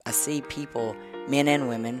I see people, men and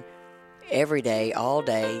women, every day, all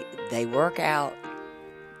day, they work out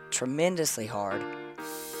tremendously hard,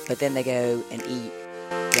 but then they go and eat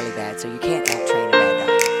really bad. So you can't out-train a bad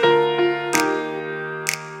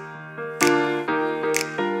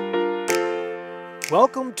diet.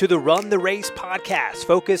 Welcome to the Run the Race podcast,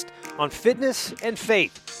 focused on fitness and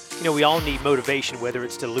faith. You know, we all need motivation, whether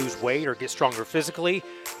it's to lose weight or get stronger physically,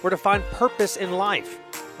 or to find purpose in life.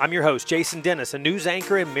 I'm your host, Jason Dennis, a news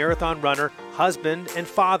anchor and marathon runner, husband, and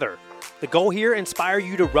father. The goal here, inspire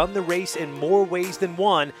you to run the race in more ways than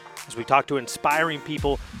one, as we talk to inspiring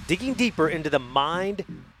people digging deeper into the mind,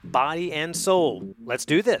 body, and soul. Let's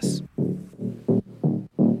do this.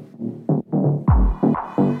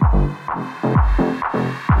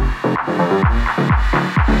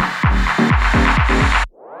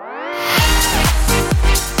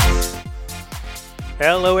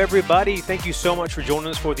 Hello, everybody. Thank you so much for joining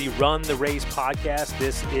us for the Run the Race podcast.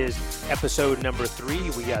 This is episode number 3.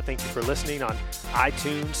 We thank you for listening on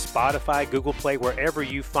iTunes, Spotify, Google Play, wherever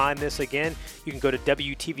you find this. Again, you can go to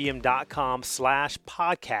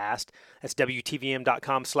WTVM.com/podcast. That's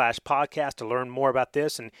WTVM.com/podcast to learn more about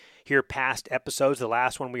this and hear past episodes. The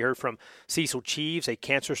last one we heard from Cecil Cheeves, a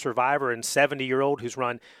cancer survivor and 70-year-old who's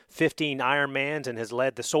run 15 Ironmans and has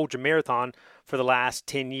led the Soldier Marathon for the last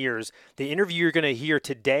 10 years. The interview you're going to hear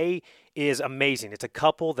today is amazing. It's a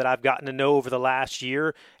couple that I've gotten to know over the last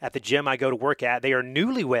year at the gym I go to work at. They are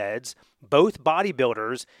newlyweds, both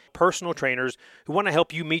bodybuilders, personal trainers who want to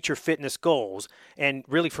help you meet your fitness goals. And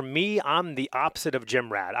really, for me, I'm the opposite of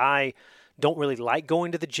gym rat. I don't really like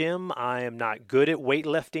going to the gym. I am not good at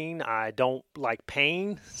weightlifting. I don't like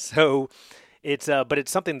pain. So but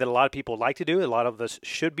it's something that a lot of people like to do. A lot of us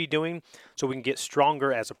should be doing so we can get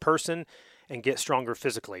stronger as a person and get stronger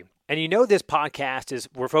physically. And you know, this podcast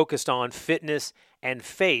we're focused on fitness and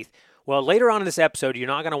faith. Well, later on in this episode, you're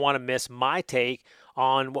not going to want to miss my take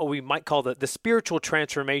on what we might call the spiritual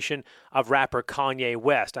transformation of rapper Kanye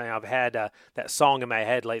West. I've had that song in my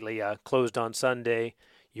head lately, Closed on Sunday,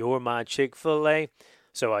 You're My Chick-fil-A.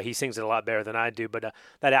 So he sings it a lot better than I do. But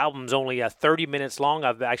that album's only 30 minutes long.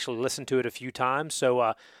 I've actually listened to it a few times.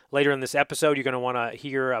 So later in this episode, you're going to want to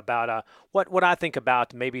hear about what I think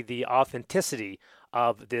about maybe the authenticity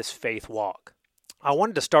of this faith walk. I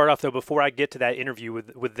wanted to start off, though, before I get to that interview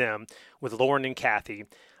with them, with Lauren and Kathy,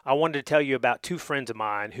 I wanted to tell you about two friends of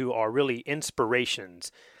mine who are really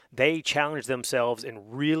inspirations. They challenge themselves in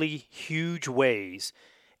really huge ways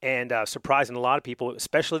and surprising a lot of people,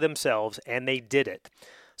 especially themselves, and they did it.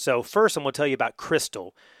 So first, I'm going to tell you about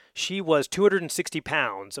Crystal. She was 260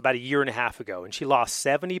 pounds about a year and a half ago, and she lost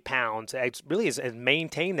 70 pounds, really has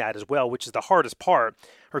maintained that as well, which is the hardest part.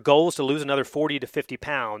 Her goal is to lose another 40 to 50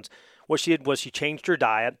 pounds. What she did was she changed her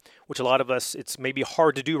diet, which a lot of us, it's maybe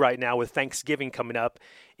hard to do right now with Thanksgiving coming up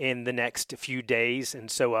in the next few days.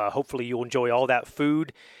 And so hopefully you'll enjoy all that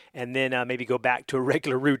food and then maybe go back to a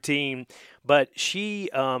regular routine. But she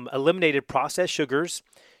eliminated processed sugars.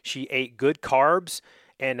 She ate good carbs.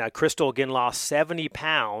 And Crystal, again, lost 70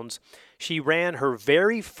 pounds. She ran her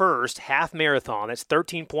very first half marathon. That's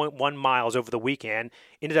 13.1 miles over the weekend.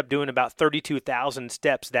 Ended up doing about 32,000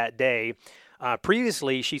 steps that day.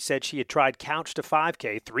 Previously, she said she had tried Couch to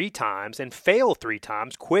 5K 3 times and failed 3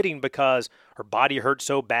 times, quitting because her body hurt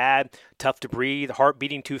so bad, tough to breathe, heart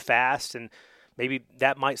beating too fast, and maybe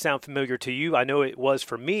that might sound familiar to you. I know it was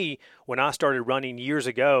for me when I started running years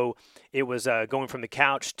ago. It was going from the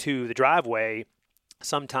couch to the driveway.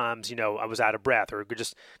 Sometimes, I was out of breath or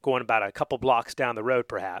just going about a couple blocks down the road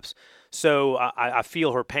perhaps. So I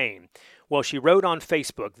feel her pain. Well, she wrote on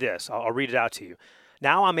Facebook this. I'll read it out to you.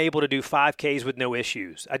 Now I'm able to do 5Ks with no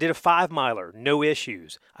issues. I did a 5-miler, no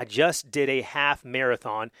issues. I just did a half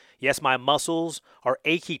marathon. Yes, my muscles are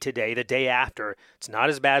achy today, the day after. It's not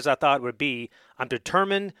as bad as I thought it would be. I'm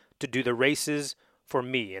determined to do the races for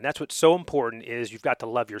me. And that's what's so important is you've got to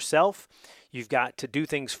love yourself. You've got to do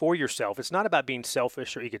things for yourself. It's not about being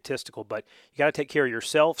selfish or egotistical, but you got to take care of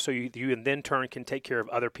yourself so you in then turn can take care of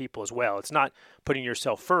other people as well. It's not putting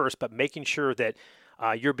yourself first, but making sure that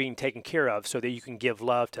you're being taken care of so that you can give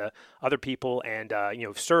love to other people and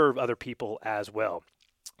serve other people as well.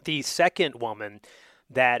 The second woman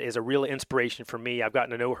that is a real inspiration for me, I've gotten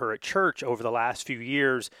to know her at church over the last few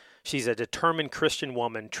years. She's a determined Christian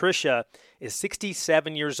woman. Trisha is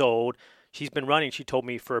 67 years old. She's been running, she told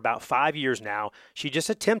me, for about 5 years now. She just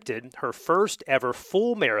attempted her first ever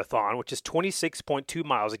full marathon, which is 26.2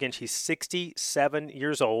 miles. Again, she's 67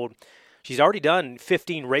 years old. She's already done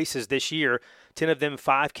 15 races this year. 10 of them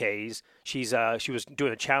 5Ks. She was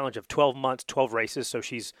doing a challenge of 12 months, 12 races, so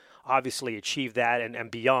she's obviously achieved that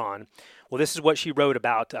and beyond. Well, this is what she wrote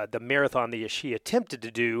about the marathon that she attempted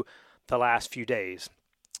to do the last few days.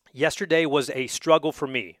 Yesterday was a struggle for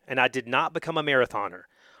me, and I did not become a marathoner.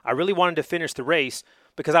 I really wanted to finish the race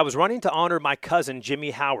because I was running to honor my cousin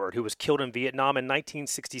Jimmy Howard, who was killed in Vietnam in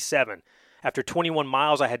 1967. After 21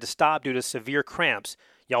 miles, I had to stop due to severe cramps.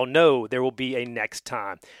 Y'all know there will be a next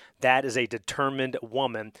time. That is a determined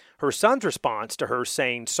woman. Her son's response to her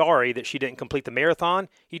saying sorry that she didn't complete the marathon,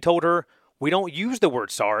 he told her, "We don't use the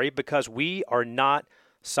word sorry because we are not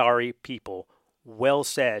sorry people." Well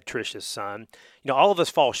said, Trisha's son. All of us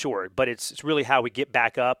fall short, but it's really how we get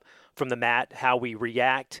back up from the mat, how we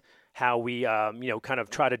react, how we, kind of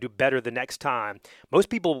try to do better the next time. Most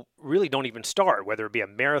people really don't even start, whether it be a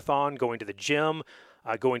marathon, going to the gym,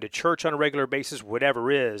 going to church on a regular basis, whatever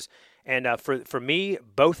it is. And for me,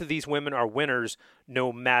 both of these women are winners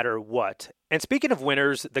no matter what. And speaking of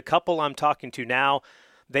winners, the couple I'm talking to now,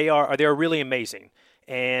 they're really amazing.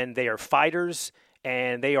 And they are fighters,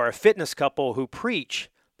 and they are a fitness couple who preach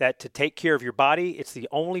that to take care of your body, it's the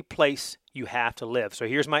only place you have to live. So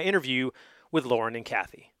here's my interview with Lauren and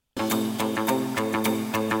Kathy.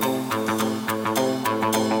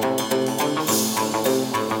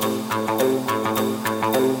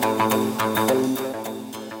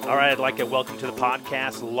 All right, I'd like to welcome to the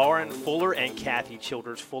podcast Lauren Fuller and Kathy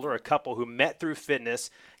Childers Fuller, a couple who met through fitness,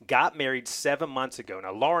 got married 7 months ago.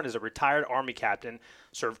 Now, Lauren is a retired Army captain,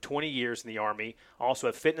 served 20 years in the Army, also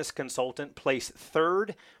a fitness consultant, placed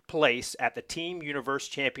third place at the Team Universe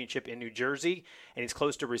Championship in New Jersey, and he's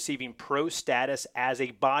close to receiving pro status as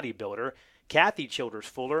a bodybuilder. Kathy Childers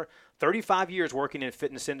Fuller, 35 years working in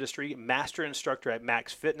fitness industry, master instructor at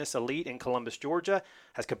Max Fitness Elite in Columbus, Georgia,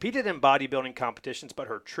 has competed in bodybuilding competitions, but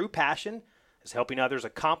her true passion is helping others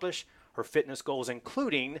accomplish her fitness goals,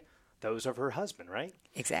 including those of her husband, right?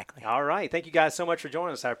 Exactly. All right. Thank you guys so much for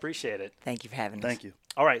joining us. I appreciate it. Thank you for having us. Thank you.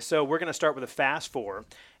 All right. So we're going to start with a fast four, and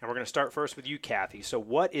we're going to start first with you, Kathy. So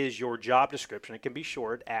what is your job description? It can be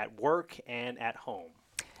short, at work and at home.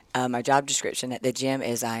 My job description at the gym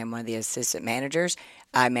is I am one of the assistant managers.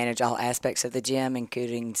 I manage all aspects of the gym,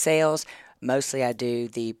 including sales. Mostly I do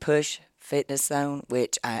the push fitness zone,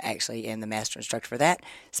 which I actually am the master instructor for that.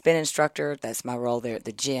 Spin instructor, that's my role there at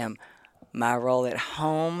the gym. My role at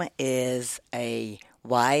home is a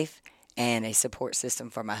wife and a support system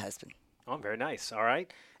for my husband. Oh, very nice. All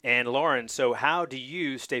right. And Lauren, so how do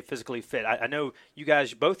you stay physically fit? I know you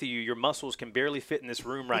guys, both of you, your muscles can barely fit in this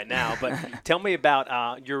room right now, but tell me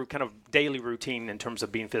about your kind of daily routine in terms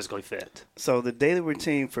of being physically fit. So the daily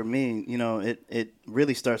routine for me, it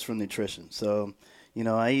really starts from nutrition. So,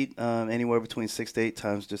 I eat anywhere between 6 to 8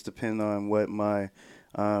 times, just depending on what my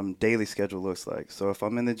daily schedule looks like. So if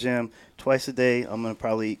I'm in the gym twice a day, I'm going to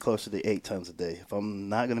probably eat closer to 8 times a day. If I'm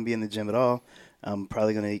not going to be in the gym at all, I'm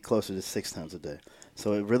probably going to eat closer to 6 times a day.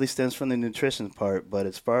 So it really stems from the nutrition part. But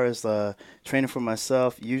as far as training for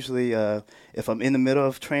myself, usually if I'm in the middle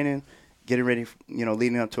of training, getting ready,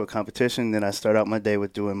 leading up to a competition, then I start out my day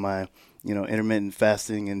with doing my, intermittent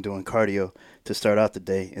fasting and doing cardio to start out the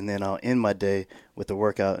day. And then I'll end my day with the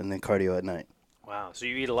workout and then cardio at night. Wow. So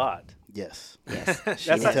you eat a lot. Yes.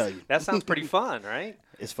 That sounds pretty fun, right?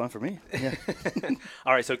 It's fun for me. Yeah.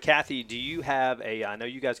 All right. So Kathy, do you have I know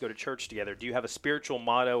you guys go to church together. Do you have a spiritual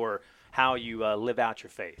motto or how you live out your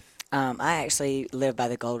faith? I actually live by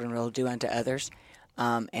the golden rule, do unto others.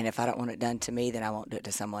 And if I don't want it done to me, then I won't do it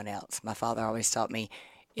to someone else. My father always taught me,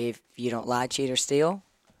 if you don't lie, cheat, or steal,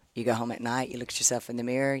 you go home at night, you look at yourself in the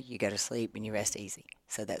mirror, you go to sleep, and you rest easy.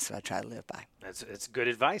 So that's what I try to live by. It's good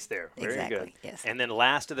advice there. Very exactly, good. Yes. And then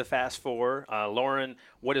last of the fast four, Lauren,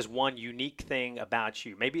 what is one unique thing about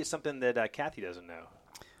you? Maybe it's something that Kathy doesn't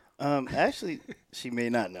know. Actually, she may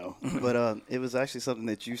not know, but it was actually something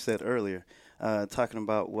that you said earlier, talking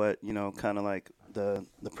about what, kind of like the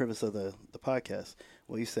premise of the podcast.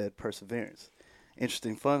 Well, you said perseverance.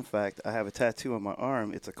 Interesting fun fact, I have a tattoo on my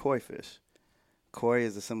arm. It's a koi fish. Koi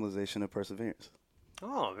is a symbolization of perseverance.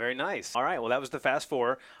 Oh, very nice. All right, well, that was the fast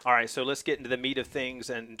four. All right, so let's get into the meat of things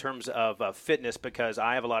in terms of fitness, because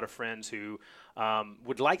I have a lot of friends who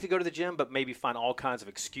would like to go to the gym but maybe find all kinds of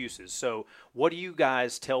excuses. So what do you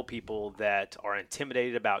guys tell people that are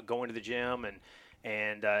intimidated about going to the gym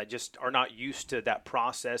and just are not used to that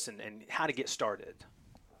process and how to get started?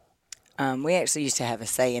 We actually used to have a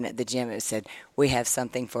saying at the gym. It said, we have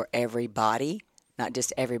something for everybody. Not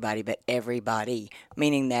just everybody, but everybody,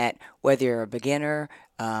 meaning that whether you're a beginner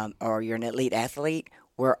or you're an elite athlete,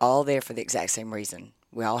 we're all there for the exact same reason.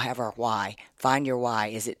 We all have our why. Find your why.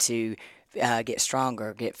 Is it to get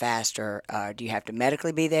stronger, get faster? Do you have to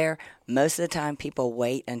medically be there? Most of the time, people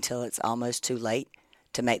wait until it's almost too late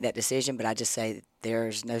to make that decision, but I just say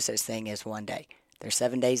there's no such thing as one day. There's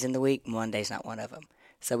 7 days in the week, and one day's not one of them.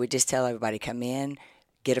 So we just tell everybody, come in,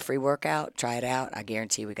 get a free workout, try it out. I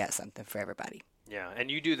guarantee we got something for everybody. Yeah,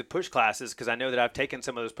 and you do the push classes, because I know that I've taken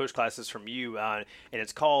some of those push classes from you, and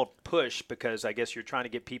it's called push because I guess you're trying to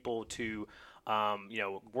get people to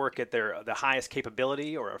work at the highest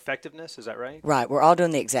capability or effectiveness. Is that right? Right. We're all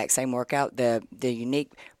doing the exact same workout. The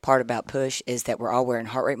unique part about push is that we're all wearing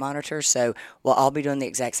heart rate monitors, so we'll all be doing the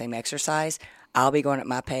exact same exercise. I'll be going at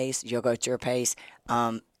my pace. You'll go at your pace.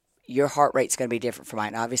 Your heart rate's going to be different from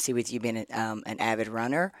mine. Obviously, with you being an avid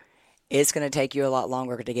runner, it's going to take you a lot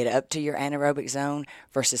longer to get up to your anaerobic zone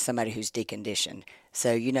versus somebody who's deconditioned.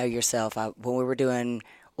 So you know yourself. When we were doing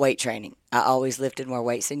weight training, I always lifted more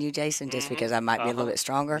weights than you, Jason, just because I might be a little bit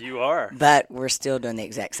stronger. You are. But we're still doing the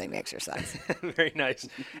exact same exercise. Very nice.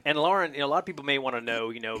 And Lauren, a lot of people may want to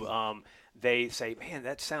know, they say, man,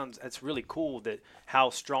 that's really cool that how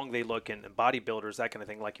strong they look in bodybuilders, that kind of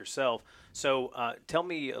thing, like yourself. So tell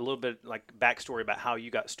me a little bit like backstory about how you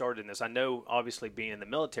got started in this. I know obviously being in the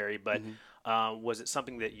military, but was it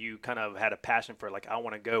something that you kind of had a passion for, like I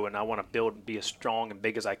want to go and I want to build and be as strong and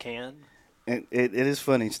big as I can? It is a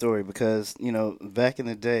funny story because, back in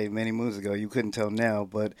the day, many moons ago, you couldn't tell now,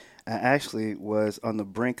 but I actually was on the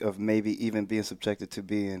brink of maybe even being subjected to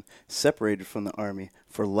being separated from the Army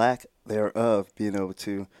for lack thereof being able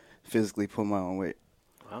to physically pull my own weight.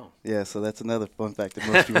 Wow. Yeah, so that's another fun fact that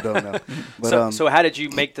most people don't know. But, so how did you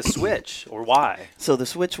make the switch, or why? So the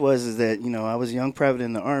switch was that, I was a young private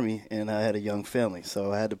in the Army, and I had a young family,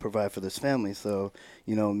 so I had to provide for this family. So,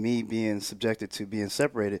 me being subjected to being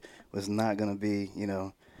separated was not going to be,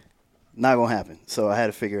 not going to happen. So I had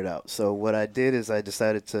to figure it out. So what I did is I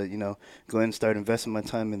decided to, go ahead and start investing my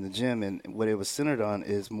time in the gym, and what it was centered on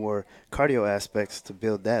is more cardio aspects to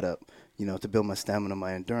build that up, to build my stamina,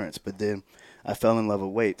 my endurance. But then I fell in love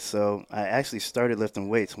with weights. So I actually started lifting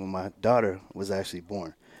weights when my daughter was actually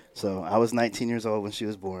born. So I was 19 years old when she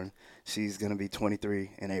was born. She's going to be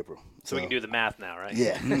 23 in April. So we can do the math now, right?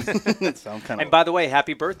 Yeah. So I'm and by the way,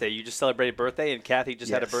 happy birthday. You just celebrated birthday, and Kathy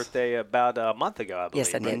just had a Yes. birthday about a month ago, I believe.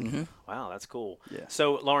 Yes, I did. Right? Mm-hmm. Wow, that's cool. Yeah.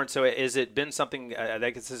 So, Lauren, has it been something, I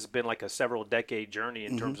think this has been like a several-decade journey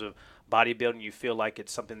in terms of bodybuilding? You feel like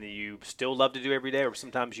it's something that you still love to do every day, or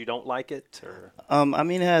sometimes you don't like it? Or?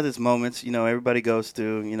 It has its moments. Everybody goes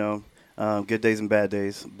through, good days and bad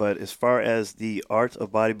days. But as far as the art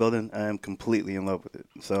of bodybuilding, I am completely in love with it.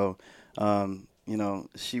 So,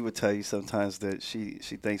 she would tell you sometimes that she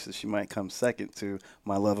thinks that she might come second to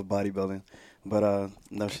my love of bodybuilding. But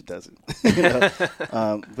no, she doesn't.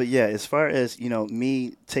 But yeah, as far as,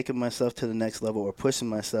 me taking myself to the next level or pushing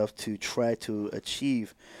myself to try to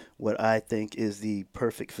achieve what I think is the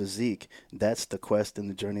perfect physique, that's the quest and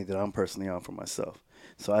the journey that I'm personally on for myself.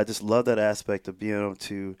 So I just love that aspect of being able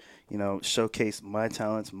to, showcase my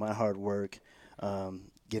talents, my hard work,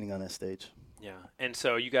 getting on that stage. Yeah, and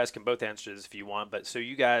so you guys can both answer this if you want. But so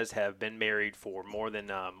you guys have been married for more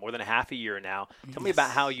than a half a year now. Tell me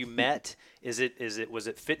about how you met. Was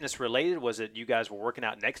it fitness related? Was it you guys were working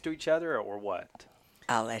out next to each other, or what?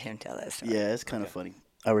 I'll let him tell that story. Yeah, it's kind of funny.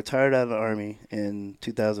 I retired out of the Army in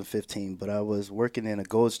 2015, but I was working in a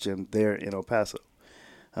Gold's Gym there in El Paso.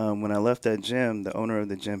 When I left that gym, the owner of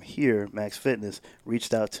the gym here, Max Fitness,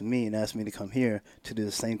 reached out to me and asked me to come here to do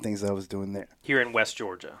the same things I was doing there. Here in West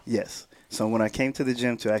Georgia. Yes. So when I came to the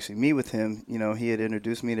gym to actually meet with him, he had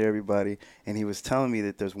introduced me to everybody, and he was telling me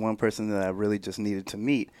that there's one person that I really just needed to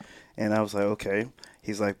meet. And I was like, okay.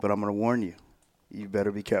 He's like, but I'm going to warn you. You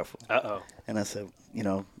better be careful. Uh-oh. And I said,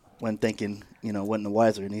 wasn't thinking, wasn't the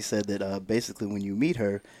wiser. And he said that basically when you meet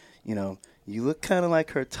her, you look kind of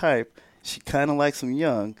like her type. She kind of likes them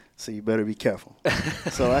young, so you better be careful.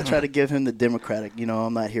 So I try to give him the democratic,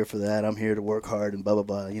 I'm not here for that. I'm here to work hard and blah, blah,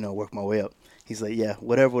 blah, work my way up. He's like, yeah,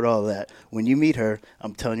 whatever with all of that. When you meet her,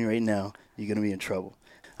 I'm telling you right now, you're going to be in trouble.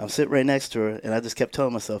 I'm sitting right next to her, and I just kept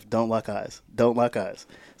telling myself, don't lock eyes. Don't lock eyes.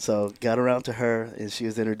 So got around to her, and she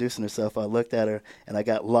was introducing herself. I looked at her, and I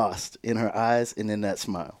got lost in her eyes and in that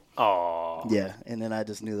smile. Oh. Yeah, and then I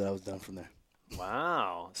just knew that I was done from there.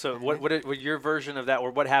 Wow. So what your version of that,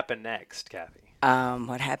 or what happened next, Kathy?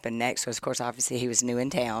 What happened next was, of course, obviously he was new in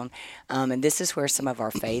town. And this is where some of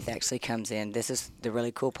our faith actually comes in. This is the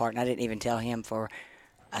really cool part, and I didn't even tell him for,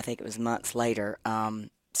 I think it was months later.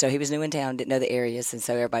 So he was new in town, didn't know the areas, and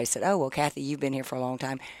so everybody said, oh, well, Kathy, you've been here for a long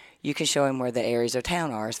time. You can show him where the areas of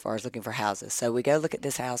town are as far as looking for houses. So we go look at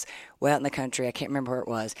this house way out in the country. I can't remember where it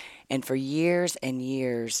was. And for years and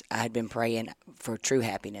years, I had been praying for true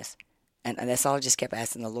happiness. And that's all I just kept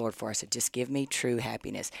asking the Lord for. I said, just give me true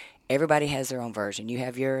happiness. Everybody has their own version. You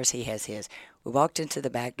have yours, he has his. We walked into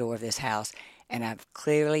the back door of this house, and I've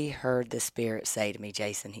clearly heard the Spirit say to me,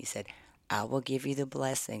 Jason, he said, I will give you the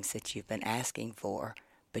blessings that you've been asking for,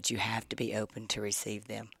 but you have to be open to receive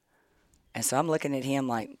them. And so I'm looking at him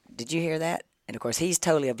like, did you hear that? And, of course, he's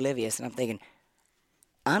totally oblivious, and I'm thinking,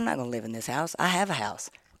 I'm not going to live in this house. I have a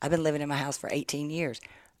house. I've been living in my house for 18 years.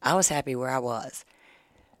 I was happy where I was.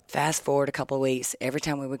 Fast forward a couple of weeks, every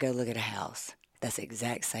time we would go look at a house, that's the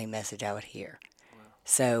exact same message I would hear. Wow.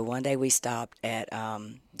 So one day we stopped at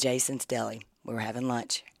Jason's Deli. We were having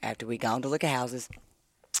lunch after we'd gone to look at houses.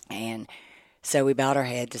 And so we bowed our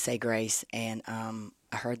head to say grace, and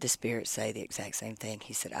I heard the Spirit say the exact same thing.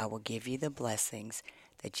 He said, I will give you the blessings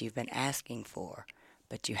that you've been asking for,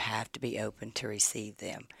 but you have to be open to receive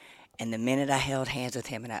them. And the minute I held hands with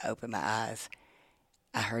him and I opened my eyes,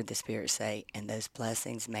 I heard the Spirit say, and those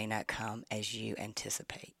blessings may not come as you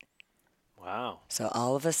anticipate. Wow. So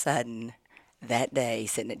all of a sudden, that day,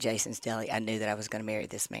 sitting at Jason's Deli, I knew that I was going to marry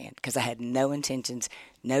this man because I had no intentions,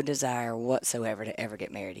 no desire whatsoever to ever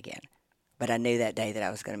get married again. But I knew that day that I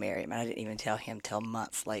was going to marry him, and I didn't even tell him till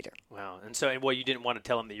months later. Wow. And so, well, you didn't want to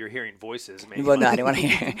tell him that you're hearing voices. Maybe. Well, no, I didn't want to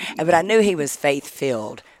hear. But I knew he was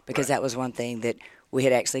faith-filled because that was one thing that we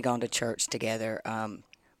had actually gone to church together.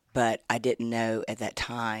 But I didn't know at that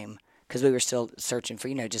time because we were still searching for,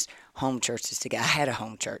 just home churches together. I had a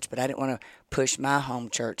home church, but I didn't want to push my home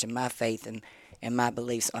church and my faith and my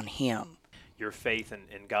beliefs on him. Your faith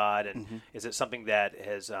in God, and is it something that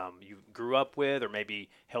has you grew up with or maybe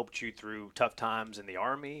helped you through tough times in the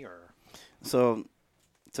Army? Or So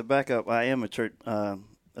to back up, I am a church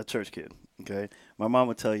kid, okay? My mom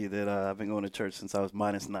would tell you that I've been going to church since I was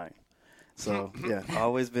 -9. So, yeah,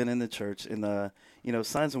 always been in the church. And,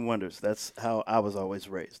 signs and wonders, that's how I was always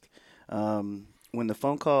raised. When the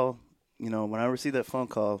phone call, when I received that phone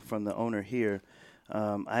call from the owner here,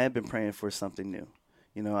 I had been praying for something new.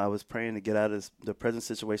 I was praying to get out of the present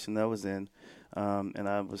situation that I was in, and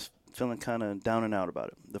I was feeling kind of down and out about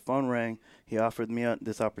it. The phone rang. He offered me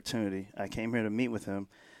this opportunity. I came here to meet with him.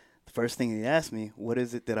 The first thing he asked me, what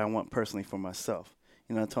is it that I want personally for myself?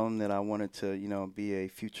 I told him that I wanted to, be a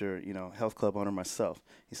future, health club owner myself.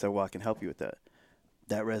 He said, well, I can help you with that.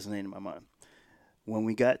 That resonated in my mind. When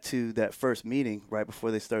we got to that first meeting, right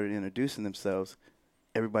before they started introducing themselves,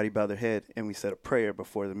 everybody bowed their head, and we said a prayer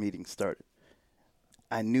before the meeting started.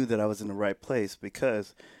 I knew that I was in the right place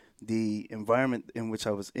because the environment in which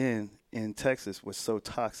I was in Texas was so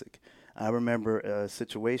toxic. I remember a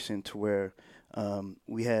situation to where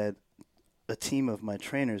we had a team of my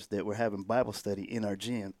trainers that were having Bible study in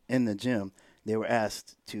the gym. They were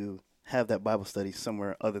asked to have that Bible study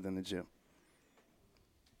somewhere other than the gym.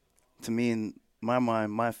 To me, in my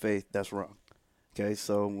mind, my faith, that's wrong. Okay,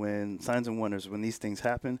 so when signs and wonders, when these things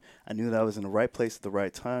happen, I knew that I was in the right place at the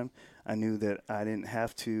right time. I knew that I didn't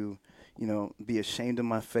have to, be ashamed of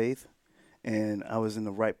my faith, and I was in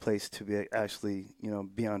the right place to be actually,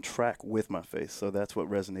 be on track with my faith. So that's what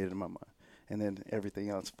resonated in my mind. And then everything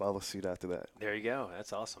else follows suit after that. There you go.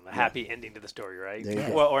 That's awesome. A happy ending to the story, right? There you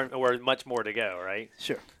go. Well, or much more to go, right?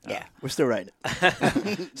 Sure. Yeah. We're still writing.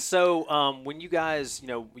 So when you guys,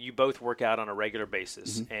 you both work out on a regular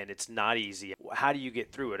basis, and it's not easy. How do you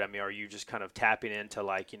get through it? I mean, are you just kind of tapping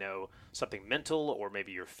into something mental, or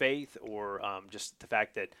maybe your faith, or just the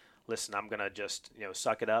fact that, listen, I'm going to just,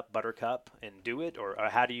 suck it up, buttercup, and do it? Or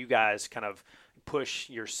how do you guys kind of push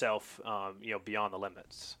yourself, beyond the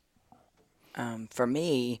limits? For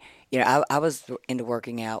me, I was into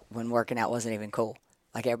working out when working out wasn't even cool.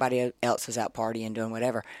 Like everybody else was out partying, doing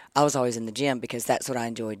whatever. I was always in the gym because that's what I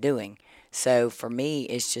enjoyed doing. So for me,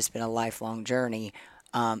 it's just been a lifelong journey.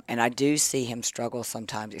 And I do see him struggle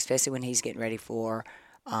sometimes, especially when he's getting ready for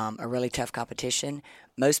a really tough competition.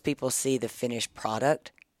 Most people see the finished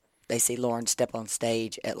product. They see Lauren step on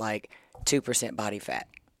stage at 2% body fat.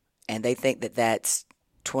 And they think that that's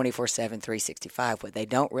 24/7, 365. What they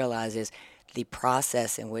don't realize is the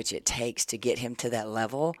process in which it takes to get him to that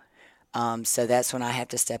level. So that's when I have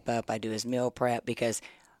to step up. I do his meal prep because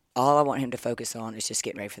all I want him to focus on is just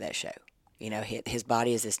getting ready for that show. His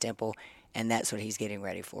body is his temple, and that's what he's getting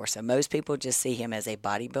ready for. So most people just see him as a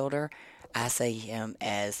bodybuilder. I see him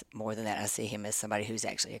as more than that. I see him as somebody who's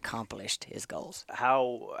actually accomplished his goals.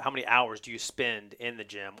 How many hours do you spend in the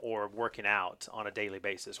gym or working out on a daily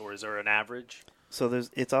basis, or is there an average? So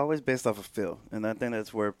it's always based off of feel, and I think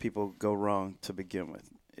that's where people go wrong to begin with.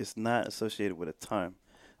 It's not associated with a time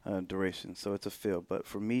duration, so it's a feel. But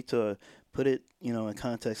for me to put it, in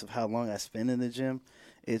context of how long I spend in the gym,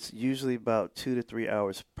 it's usually about 2 to 3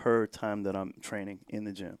 hours per time that I'm training in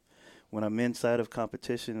the gym. When I'm inside of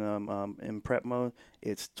competition, in prep mode,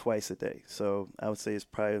 it's twice a day. So I would say it's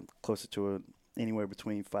probably closer to anywhere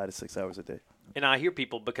between 5 to 6 hours a day. And I hear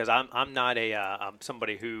people, because I'm not I'm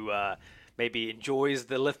somebody who maybe enjoys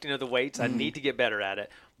the lifting of the weights. I need to get better at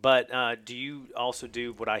it. But do you also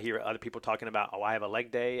do what I hear other people talking about? Oh, I have a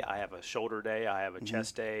leg day, I have a shoulder day, I have a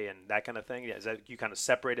chest day, and that kind of thing. Is that you kind of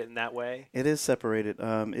separate it in that way? It is separated.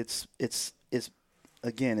 It's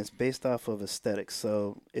again, it's based off of aesthetics.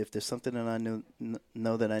 So if there's something that I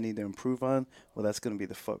know that I need to improve on, well, that's going to be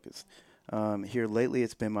the focus. Here lately,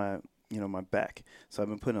 it's been my back. So I've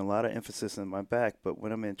been putting a lot of emphasis on my back. But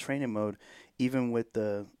when I'm in training mode, even with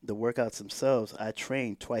the workouts themselves, I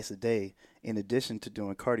train twice a day in addition to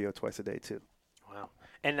doing cardio twice a day too. Wow.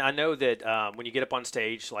 And I know that when you get up on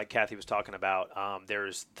stage, like Kathy was talking about,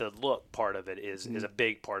 there's the look part of it is a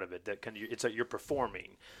big part of it. That you're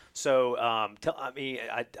performing. So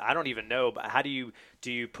I don't even know, but how do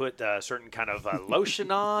you put a certain kind of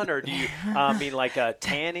lotion on, or do you like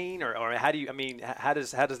tanning, or how do you how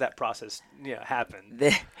does that process happen?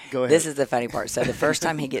 Go ahead. This is the funny part. So the first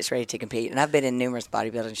time he gets ready to compete, and I've been in numerous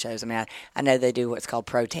bodybuilding shows. I know they do what's called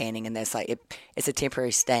pro tanning, and that's like it's a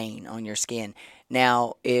temporary stain on your skin.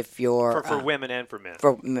 Now, if you're for women and for men,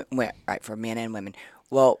 for men and women,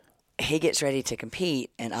 well, he gets ready to compete,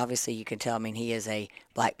 and obviously you can tell, he is a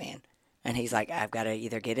black man. And he's like, I've got to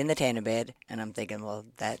either get in the tanning bed, and I'm thinking, well,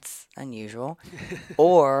 that's unusual,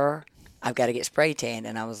 or I've got to get spray tanned.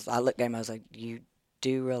 And I looked at him, I was like, you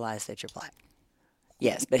do realize that you're black?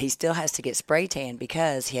 Yes, but he still has to get spray tanned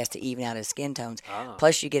because he has to even out his skin tones.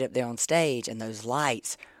 Plus, you get up there on stage, and those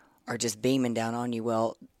lights are just beaming down on you.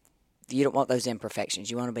 Well, you don't want those imperfections.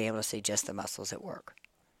 You want to be able to see just the muscles at work.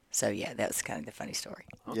 So, yeah, that's kind of the funny story.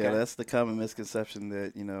 Okay. Yeah, that's the common misconception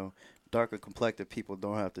that, darker complected people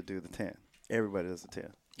don't have to do the tan. Everybody does the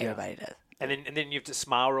tan. Everybody does. And then you have to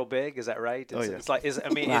smile real big. Is that right? Yeah. It's like,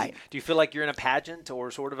 right. Do you feel like you're in a pageant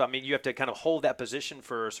or sort of? You have to kind of hold that position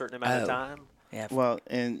for a certain amount of time. Yeah. Well,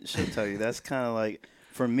 and she'll tell you that's kind of like,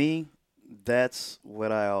 for me, that's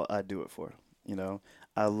what I do it for.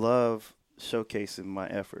 I love showcasing my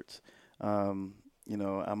efforts. I'm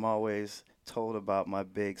always told about my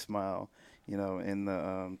big smile, in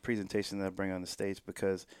the presentation that I bring on the stage,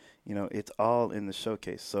 because, it's all in the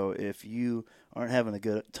showcase. So if you aren't having a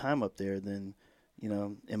good time up there, then,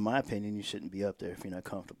 in my opinion, you shouldn't be up there if you're not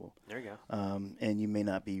comfortable. There you go. And you may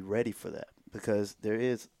not be ready for that, because there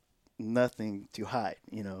is nothing to hide.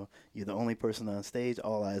 You're the only person on stage.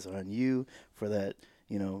 All eyes are on you for that,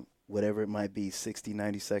 whatever it might be, 60,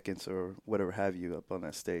 90 seconds or whatever have you up on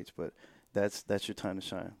that stage. But that's your time to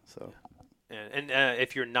shine. So. And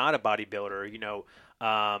if you're not a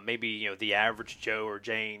bodybuilder, maybe the average Joe or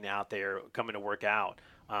Jane out there coming to work out,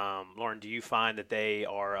 Lauren, do you find that they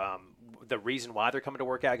are the reason why they're coming to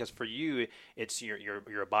work out? Because for you, it's you're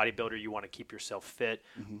a bodybuilder, you want to keep yourself fit.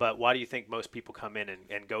 Mm-hmm. But why do you think most people come in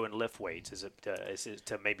and go and lift weights? Is it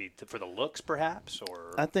for the looks, perhaps,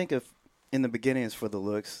 or? I think if in the beginning it's for the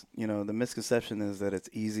looks. The misconception is that it's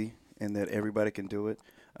easy and that everybody can do it.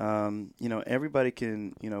 Everybody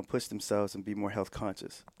can, push themselves and be more health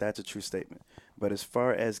conscious. That's a true statement. But as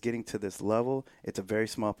far as getting to this level, it's a very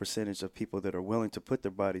small percentage of people that are willing to put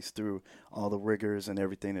their bodies through all the rigors and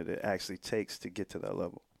everything that it actually takes to get to that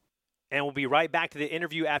level. And we'll be right back to the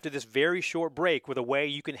interview after this very short break with a way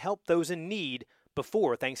you can help those in need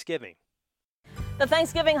before Thanksgiving. The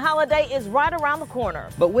Thanksgiving holiday is right around the corner.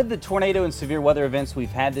 But with the tornado and severe weather events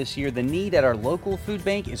we've had this year, the need at our local food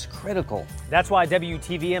bank is critical. That's why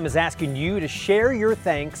WTVM is asking you to share your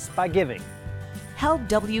thanks by giving. Help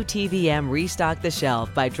WTVM restock the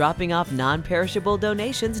shelf by dropping off non-perishable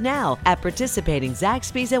donations now at participating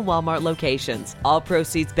Zaxby's and Walmart locations. All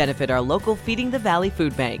proceeds benefit our local Feeding the Valley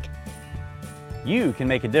Food Bank. You can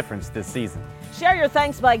make a difference this season. Share your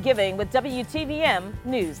thanks by giving with WTVM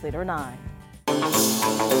News Leader 9.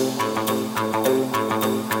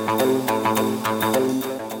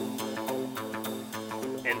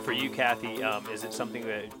 And for you, Kathy, is it something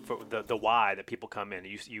that for the why that people come in?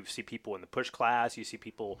 You see people in the push class, you see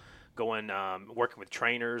people going working with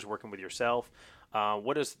trainers, working with yourself.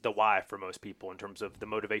 What is the why for most people in terms of the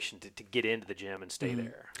motivation to get into the gym and stay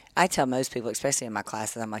there? I tell most people, especially in my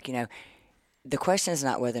classes, I'm like, the question is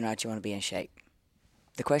not whether or not you want to be in shape.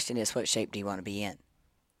 The question is, what shape do you want to be in?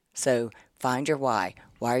 So find your why.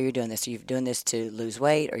 Why are you doing this? Are you doing this to lose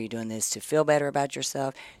weight? Are you doing this to feel better about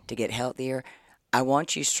yourself, to get healthier? I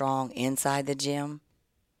want you strong inside the gym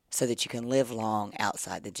so that you can live long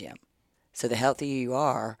outside the gym. So the healthier you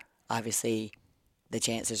are, obviously, the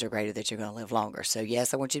chances are greater that you're going to live longer. So,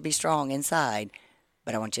 yes, I want you to be strong inside, but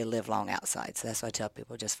but I want you to live long outside. So that's what I tell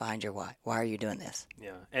people, just find your why. Why are you doing this?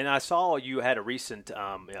 Yeah, and I saw you had a recent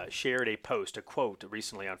shared a post, a quote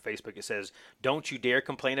recently on Facebook. It says, "Don't you dare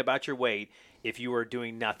complain about your weight if you are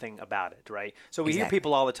doing nothing about it." Right. So we hear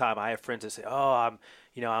people all the time. I have friends that say, "Oh,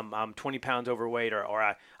 I'm 20 pounds overweight," or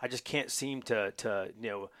I just can't seem to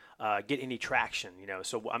get any traction.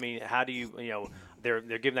 So I mean, how do you they're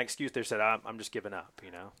giving that excuse. They said, "I'm just giving up."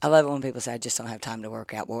 I love it when people say, "I just don't have time to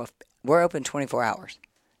work out." Well, we're open 24 hours.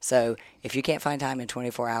 So if you can't find time in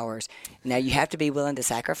 24 hours, now you have to be willing to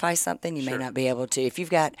sacrifice something. You may not be able to. If you've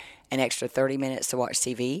got an extra 30 minutes to watch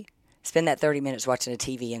TV, spend that 30 minutes watching a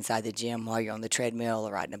TV inside the gym while you're on the treadmill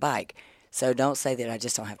or riding a bike. So don't say that I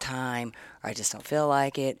just don't have time or I just don't feel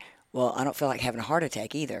like it. Well, I don't feel like having a heart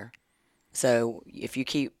attack either. So if you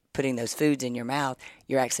keep putting those foods in your mouth,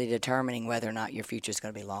 you're actually determining whether or not your future is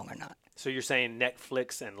going to be long or not. So you're saying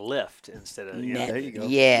Netflix and Lyft instead of there you go.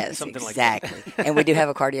 Yes, something exactly. like that. And we do have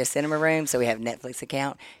a Cardio Cinema room, so we have a Netflix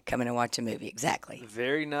account. Come in and watch a movie. Exactly.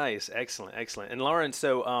 Very nice, excellent. And Lauren,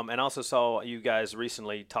 so and also saw you guys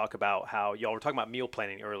recently talk about how y'all were talking about meal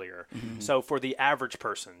planning earlier. Mm-hmm. So for the average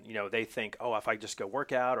person, they think, oh, if I just go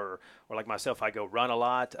work out or like myself, I go run a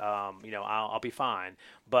lot, I'll be fine.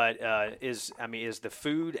 But is the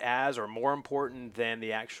food as or more important than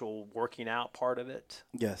the actual working out part of it?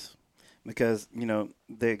 Yes. Because,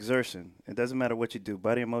 the exertion, it doesn't matter what you do.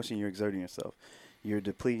 Body in motion, you're exerting yourself. You're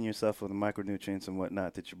depleting yourself of the micronutrients and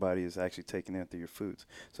whatnot that your body is actually taking in through your foods.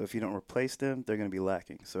 So if you don't replace them, they're going to be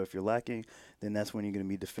lacking. So if you're lacking, then that's when you're going to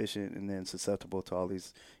be deficient and then susceptible to all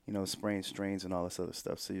these, sprains, strains, and all this other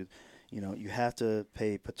stuff. So, you have to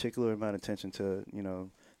pay particular amount of attention to,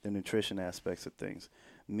 the nutrition aspects of things.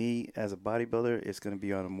 Me, as a bodybuilder, it's going to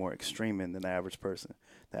be on a more extreme end than the average person.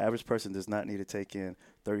 The average person does not need to take in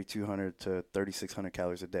 3,200 to 3,600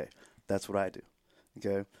 calories a day. That's what I do,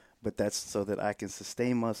 okay? But that's so that I can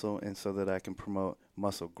sustain muscle and so that I can promote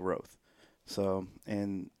muscle growth. So,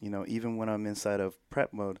 and, even when I'm inside of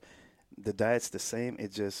prep mode, the diet's the same.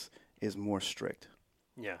 It just is more strict.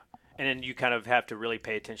 Yeah. And then you kind of have to really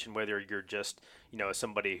pay attention whether you're just,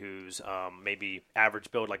 somebody who's maybe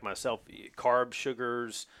average build like myself, carbs,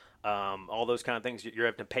 sugars, all those kind of things. You're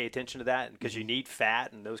having to pay attention to that because you need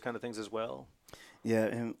fat and those kind of things as well. Yeah,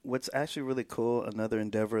 and what's actually really cool, another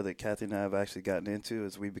endeavor that Kathy and I have actually gotten into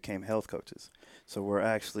is we became health coaches. So we're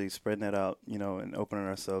actually spreading that out, and opening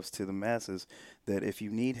ourselves to the masses that if you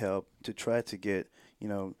need help to try to get,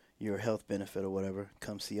 your health benefit or whatever,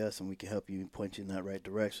 come see us and we can help you and point you in that right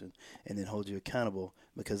direction and then hold you accountable,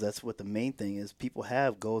 because that's what the main thing is. People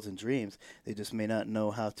have goals and dreams. They just may not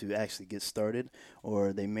know how to actually get started,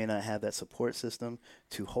 or they may not have that support system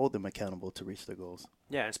to hold them accountable to reach their goals.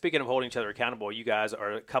 Yeah, and speaking of holding each other accountable, you guys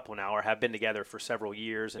are a couple now or have been together for several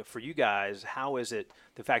years. And for you guys, how is it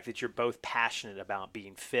the fact that you're both passionate about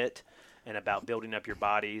being fit and about building up your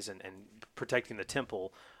bodies and protecting the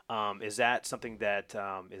temple? Is that something that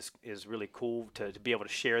is really cool to be able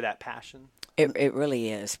to share that passion? It really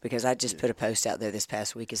is, because I just put a post out there this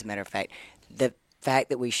past week, as a matter of fact. The fact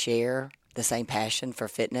that we share the same passion for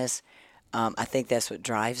fitness, I think that's what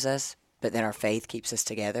drives us, but then our faith keeps us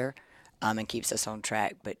together and keeps us on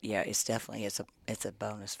track. But, yeah, it's definitely it's a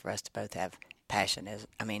bonus for us to both have passion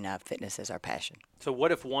fitness is our passion. So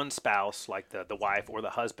what if one spouse, like the wife or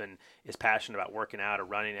the husband, is passionate about working out or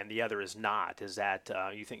running, and the other is not? Is that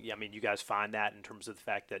you think? You guys find that in terms of the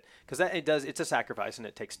fact that because it's a sacrifice and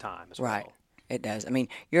it takes time as well. Right. It does.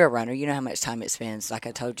 You're a runner. You know how much time it spends. Like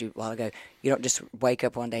I told you a while ago, you don't just wake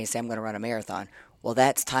up one day and say, I'm going to run a marathon. Well,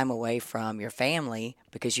 that's time away from your family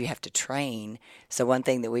because you have to train. So one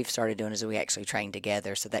thing that we've started doing is we actually train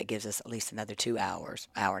together. So that gives us at least another 2 hours,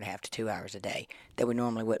 hour and a half to 2 hours a day that we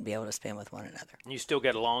normally wouldn't be able to spend with one another. You still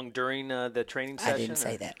get along during the training session? I didn't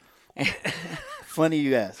say that. Funny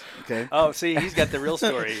you ask, okay? Oh, see, he's got the real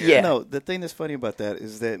story here. Yeah. No, the thing that's funny about that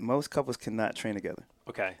is that most couples cannot train together.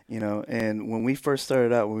 Okay. And when we first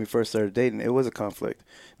started dating, it was a conflict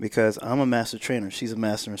because I'm a master trainer. She's a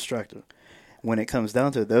master instructor. When it comes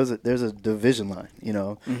down to it, there's a division line,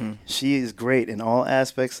 Mm-hmm. She is great in all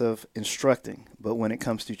aspects of instructing, but when it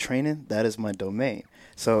comes to training, that is my domain.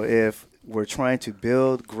 So if we're trying to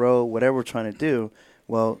build, grow, whatever we're trying to do,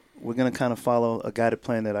 well, we're going to kind of follow a guided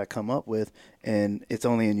plan that I come up with, and it's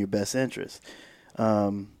only in your best interest.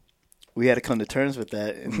 We had to come to terms with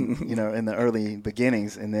that in the early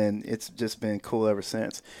beginnings, and then it's just been cool ever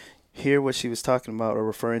since. hear what she was talking about or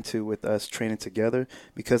referring to with us training together,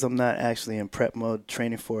 because I'm not actually in prep mode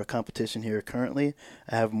training for a competition here currently,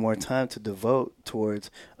 I have more time to devote towards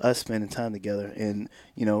us spending time together. And,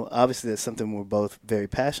 obviously that's something we're both very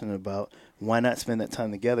passionate about. Why not spend that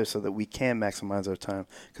time together so that we can maximize our time?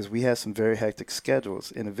 Because we have some very hectic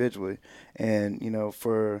schedules individually. And,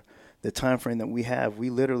 for the time frame that we have, we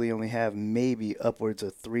literally only have maybe upwards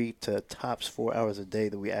of 3 to tops 4 hours a day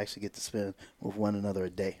that we actually get to spend with one another a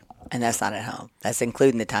day. And that's not at home. That's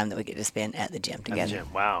including the time that we get to spend at the gym together. At the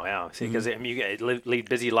gym. Wow, yeah. See, because you guys lead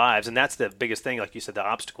busy lives, and that's the biggest thing. Like you said, the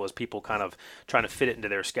obstacle is people kind of trying to fit it into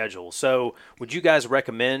their schedule. So, would you guys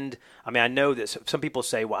recommend? I know that some people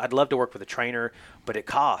say, "Well, I'd love to work with a trainer, but it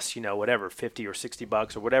costs, whatever, $50 or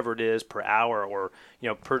 $60 or whatever it is per hour or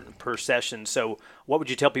per session." So, what would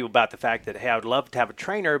you tell people about the fact that, hey, I would love to have a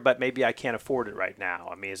trainer, but maybe I can't afford it right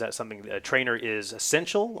now? Is that something a trainer is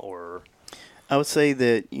essential, or? I would say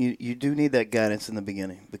that you do need that guidance in the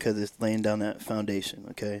beginning because it's laying down that foundation,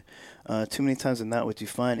 okay? Too many times than not, what you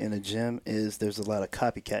find in a gym is there's a lot of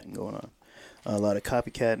copycatting going on. A lot of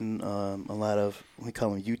copycatting, a lot of, we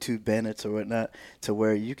call them YouTube bandits or whatnot, to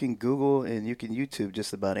where you can Google and you can YouTube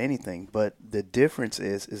just about anything. But the difference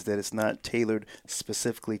is that it's not tailored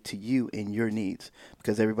specifically to you and your needs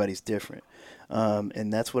because everybody's different.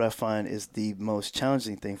 And that's what I find is the most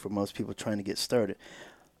challenging thing for most people trying to get started.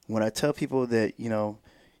 When I tell people that,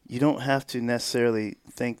 you don't have to necessarily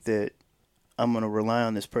think that I'm going to rely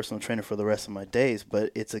on this personal trainer for the rest of my days,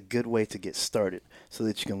 but it's a good way to get started so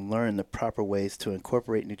that you can learn the proper ways to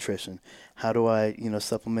incorporate nutrition. How do I,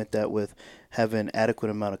 supplement that with having an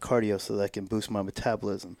adequate amount of cardio so that I can boost my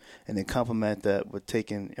metabolism, and then complement that with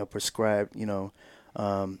taking a prescribed, not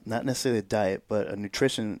necessarily a diet, but a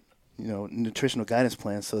nutritional guidance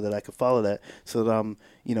plan so that I can follow that so that I'm,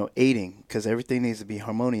 aiding, because everything needs to be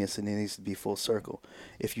harmonious and it needs to be full circle.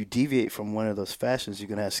 If you deviate from one of those fashions, you're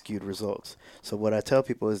going to have skewed results. So what I tell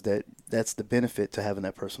people is that that's the benefit to having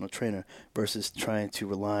that personal trainer versus trying to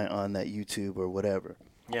rely on that YouTube or whatever.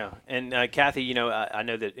 Yeah, and Kathy, I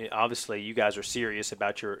know that obviously you guys are serious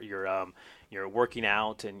about your working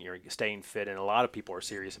out and your staying fit, and a lot of people are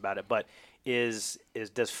serious about it. But does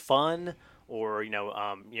fun or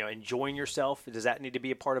enjoying yourself, does that need to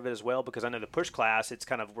be a part of it as well? Because I know the push class, it's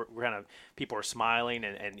kind of we're kind of people are smiling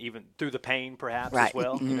and even through the pain perhaps right. as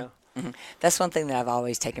well. Mm-hmm. That's one thing that I've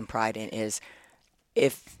always taken pride in is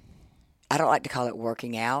if I don't like to call it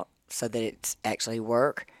working out so that it's actually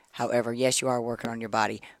work. However, yes, you are working on your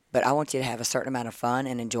body, but I want you to have a certain amount of fun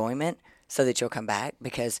and enjoyment so that you'll come back.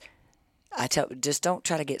 Because just don't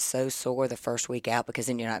try to get so sore the first week out because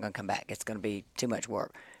then you're not going to come back. It's going to be too much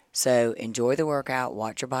work. So enjoy the workout,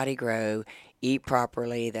 watch your body grow, eat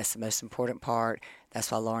properly. That's the most important part.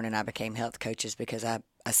 That's why Lauren and I became health coaches, because I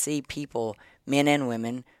see people, men and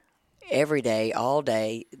women, every day, all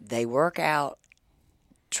day, they work out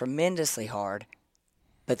tremendously hard,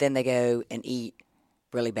 but then they go and eat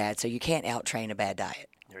really bad. So you can't out-train a bad diet.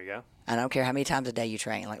 There you go. I don't care how many times a day you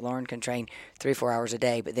train. Like Lauren can train 3 or 4 hours a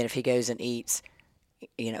day, but then if he goes and eats,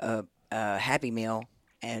 a Happy Meal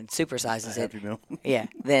and supersizes it, Happy Meal. yeah,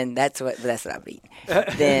 then that's what I've eaten.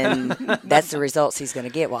 Then that's the results he's going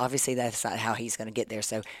to get. Well, obviously that's not how he's going to get there.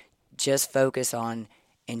 So just focus on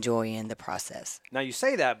enjoying the process. Now you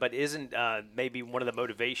say that, but isn't maybe one of the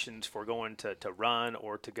motivations for going to run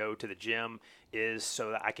or to go to the gym is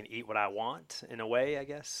so that I can eat what I want in a way, I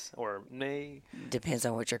guess, or may Depends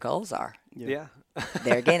on what your goals are. yeah.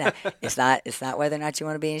 There again, it's not whether or not you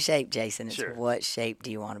want to be in shape, Jason. It's Sure. what shape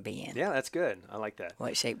do you want to be in? Yeah, that's good. I like that.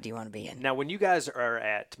 What shape do you want to be in? Now, when you guys are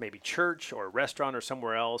at maybe church or a restaurant or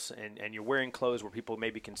somewhere else and you're wearing clothes where people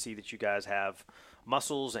maybe can see that you guys have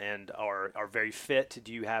muscles and are very fit,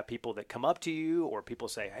 do you have people that come up to you or people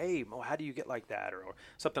say, hey, Mo, how do you get like that or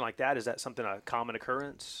something like that? Is that something a common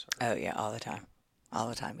occurrence? Oh, yeah, all the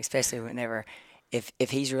time, especially whenever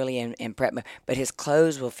if he's really in prep mode. But his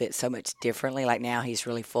clothes will fit so much differently. Like now he's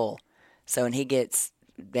really full. So when he gets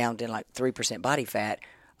down to like 3% body fat,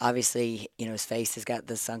 obviously, his face has got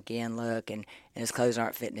the sunk in look and his clothes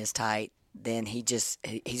aren't fitting as tight. Then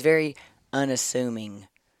he's very unassuming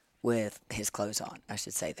with his clothes on. I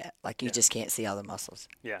should say that. Like you just can't see all the muscles.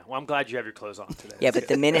 Yeah. Well, I'm glad you have your clothes on today. Yeah, but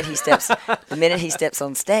the minute he steps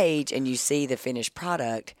on stage and you see the finished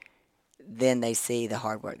product, then they see the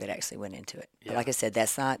hard work that actually went into it. Yeah. But like I said,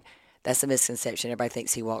 that's a misconception. Everybody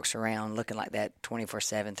thinks he walks around looking like that 24/7,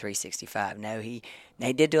 365. No, he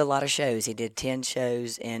did do a lot of shows. He did 10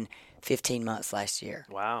 shows in 15 months last year.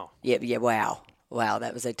 Wow. Yeah, wow.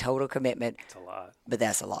 That was a total commitment. That's a lot. But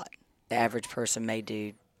that's a lot. The average person may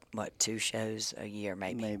do 2 shows a year,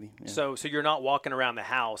 maybe. Maybe. Yeah. So you're not walking around the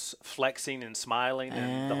house flexing and smiling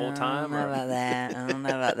the whole time? I don't know about that. I don't know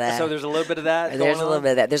about that. So there's a little bit of that There's going a little on?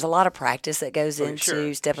 bit of that. There's a lot of practice that goes into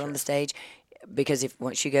sure, stepping on the stage, because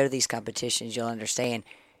once you go to these competitions, you'll understand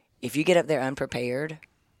if you get up there unprepared,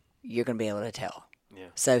 you're going to be able to tell. Yeah.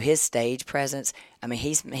 So his stage presence, I mean,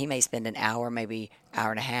 he may spend an hour, maybe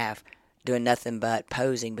hour and a half, doing nothing but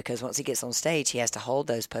posing, because once he gets on stage, he has to hold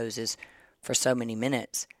those poses for so many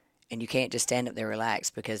minutes, and you can't just stand up there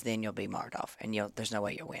relaxed, because then you'll be marked off, and there's no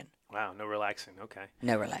way you'll win. Wow, no relaxing. Okay.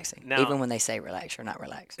 No relaxing. Now- Even when they say relax, you're not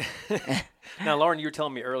relaxed. Now, Lauren, you were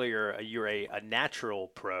telling me earlier you're a natural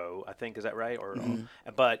pro, I think. Is that right? Or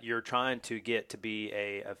but you're trying to get to be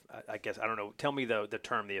I guess, I don't know. Tell me the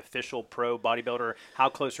term, the official pro bodybuilder. How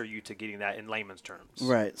close are you to getting that in layman's terms?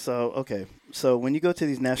 Right. So, okay. So when you go to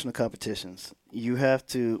these national competitions, you have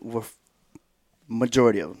to,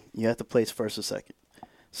 majority of them, you have to place first or second.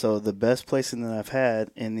 So the best placing that I've had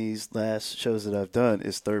in these last shows that I've done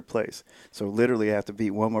is 3rd place. So literally I have to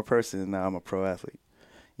beat one more person, and now I'm a pro athlete.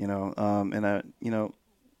 We've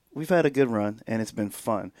had a good run, and it's been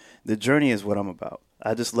fun. The journey is what I'm about.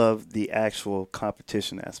 I just love the actual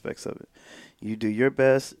competition aspects of it. You do your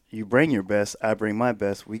best, you bring your best, I bring my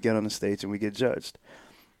best, we get on the stage and we get judged.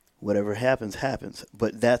 Whatever happens, happens.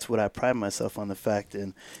 But that's what I pride myself on, the fact,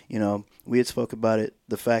 and, we had spoke about it,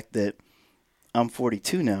 the fact that I'm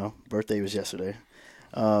 42 now. Birthday was yesterday.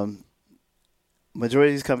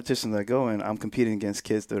 Majority of these competitions that I go in, I'm competing against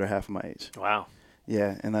kids that are half my age. Wow.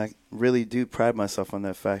 Yeah, and I really do pride myself on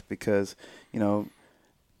that fact, because, the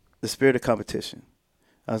spirit of competition.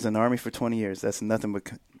 I was in the Army for 20 years. That's nothing but,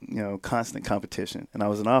 constant competition. And I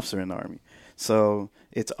was an officer in the Army. So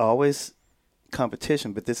it's always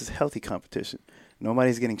competition, but this is healthy competition.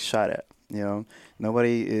 Nobody's getting shot at,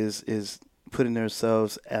 Nobody is putting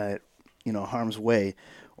themselves at, harm's way,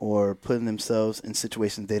 or putting themselves in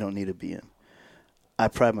situations they don't need to be in. I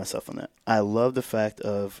pride myself on that. I love the fact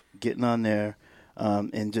of getting on there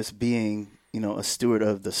and just being, a steward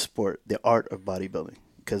of the sport, the art of bodybuilding,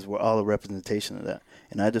 because we're all a representation of that.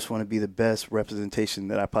 And I just want to be the best representation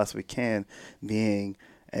that I possibly can, being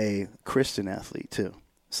a Christian athlete too.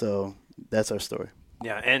 So that's our story.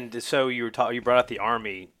 Yeah, and so you brought up the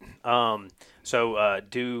Army. Did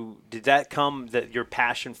that come, that your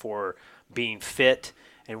passion for being fit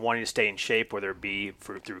and wanting to stay in shape, whether it be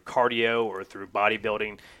through cardio or through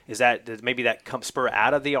bodybuilding, does maybe that come spur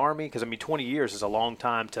out of the Army? Because 20 years is a long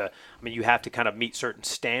time you have to kind of meet certain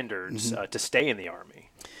standards to stay in the Army.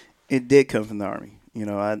 It did come from the Army.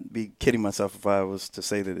 I'd be kidding myself if I was to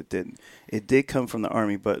say that it didn't. It did come from the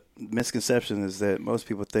Army, but misconception is that most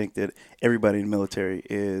people think that everybody in the military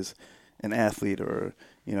is an athlete, or,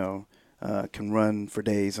 can run for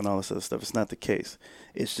days and all this other stuff. It's not the case.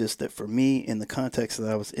 It's just that for me, in the context that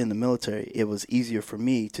I was in the military, it was easier for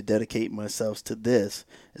me to dedicate myself to this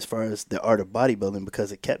as far as the art of bodybuilding,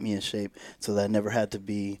 because it kept me in shape, so that I never had to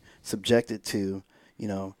be subjected to,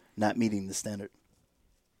 not meeting the standard.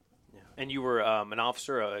 And you were an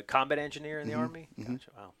officer, a combat engineer in the Army? Mm-hmm.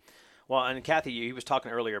 Gotcha. Wow. Well, and Kathy, he was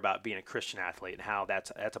talking earlier about being a Christian athlete and how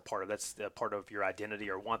that's a part of your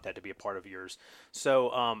identity, or want that to be a part of yours.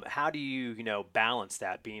 So how do you, balance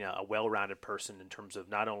that, being a well-rounded person, in terms of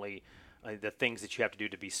not only the things that you have to do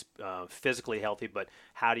to be physically healthy, but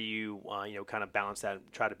how do you, kind of balance that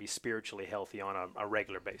and try to be spiritually healthy on a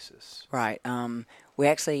regular basis? Right. We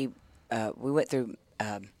actually we went through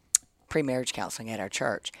pre-marriage counseling at our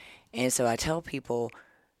church. And so I tell people,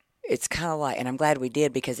 it's kind of like, and I'm glad we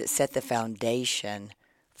did, because it set the foundation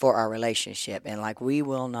for our relationship. And we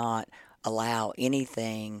will not allow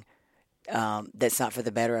anything that's not for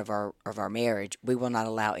the better of our marriage. We will not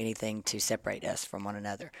allow anything to separate us from one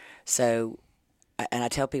another. So, and I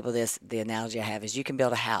tell people this, the analogy I have is, you can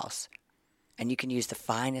build a house and you can use the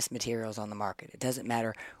finest materials on the market. It doesn't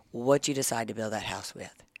matter what you decide to build that house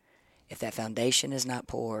with. If that foundation is not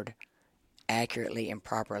poured accurately and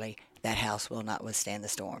properly, that house will not withstand the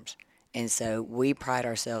storms. And so we pride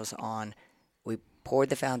ourselves on, we poured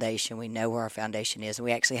the foundation, we know where our foundation is, and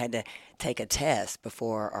we actually had to take a test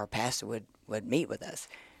before our pastor would meet with us.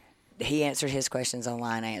 He answered his questions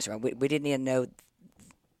online, I answered mine. We didn't even know,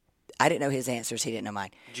 I didn't know his answers, he didn't know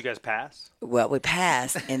mine. Did you guys pass? Well, we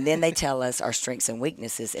passed, and then they tell us our strengths and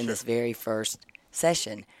weaknesses in this very first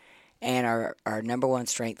session. And our number one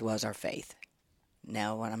strength was our faith.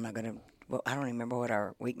 Now, I don't remember what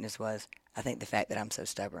our weakness was. I think the fact that I'm so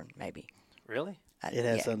stubborn, maybe. Really? It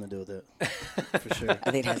has something to do with it, for sure.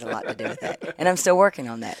 I think it has a lot to do with that. And I'm still working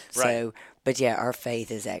on that. Right. So, But yeah, our faith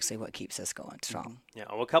is actually what keeps us going strong. Yeah.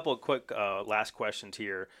 Well, a couple of quick last questions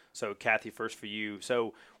here. So, Kathy, first for you.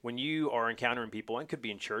 So, when you are encountering people, and it could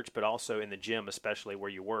be in church, but also in the gym, especially where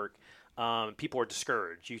you work, people are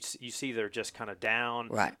discouraged. You see they're just kind of down.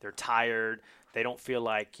 Right. They're tired. They don't feel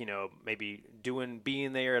like, maybe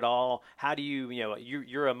being there at all. How do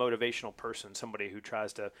you're a motivational person, somebody who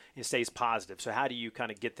tries to stays positive. So how do you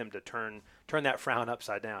kind of get them to turn that frown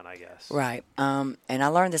upside down, I guess? Right. And I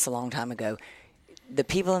learned this a long time ago. The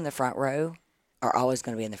people in the front row are always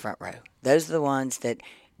going to be in the front row. Those are the ones that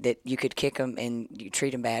you could kick them and you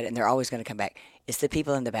treat them bad, and they're always going to come back. It's the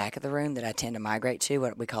people in the back of the room that I tend to migrate to,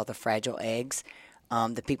 what we call the fragile eggs.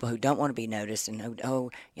 The people who don't want to be noticed and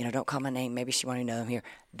don't call my name. Maybe she won't even know I'm here.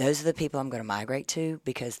 Those are the people I'm going to migrate to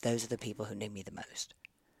because those are the people who need me the most.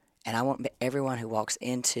 And I want everyone who walks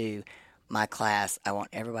into my class, I want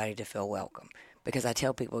everybody to feel welcome. Because I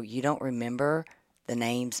tell people, you don't remember the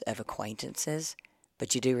names of acquaintances,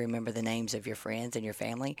 but you do remember the names of your friends and your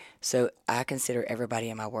family. So I consider everybody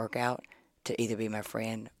in my workout to either be my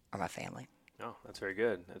friend or my family. Oh, that's very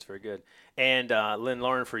good. That's very good. And Lynn,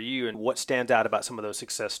 Lauren, for you, and what stands out about some of those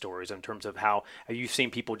success stories in terms of how you've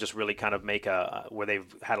seen people just really kind of make where they've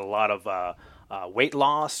had a lot of weight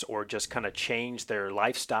loss or just kind of change their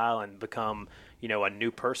lifestyle and become, a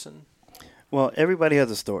new person? Well, everybody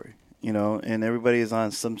has a story, and everybody is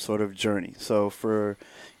on some sort of journey. So for,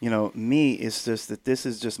 me, it's just that this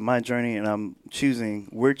is just my journey, and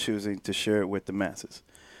we're choosing to share it with the masses.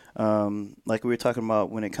 Like we were talking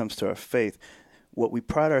about when it comes to our faith, what we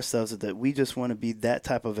pride ourselves is that we just want to be that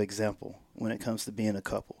type of example when it comes to being a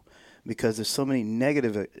couple, because there's so many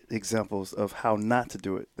negative examples of how not to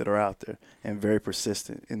do it that are out there and very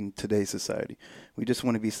persistent in today's society. We just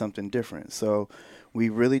want to be something different. So we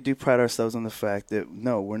really do pride ourselves on the fact that,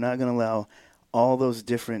 no, we're not going to allow all those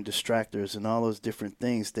different distractors and all those different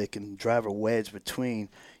things that can drive a wedge between,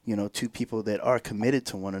 two people that are committed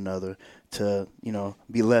to one another to,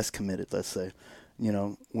 be less committed, let's say.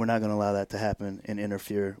 We're not going to allow that to happen and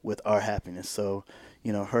interfere with our happiness. So,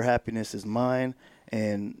 her happiness is mine,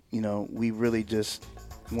 and, we really just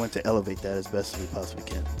want to elevate that as best as we possibly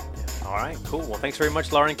can. Yeah. All right, cool. Well, thanks very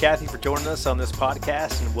much, Lauren and Kathy, for joining us on this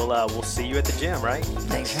podcast, and we'll see you at the gym, right?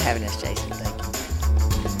 Thanks for having us, Jason. Thank you.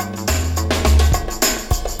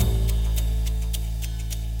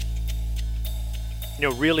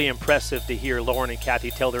 Really impressive to hear Lauren and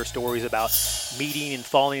Kathy tell their stories about meeting and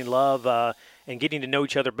falling in love and getting to know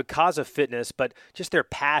each other because of fitness, but just their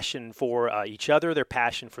passion for each other, their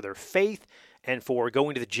passion for their faith, and for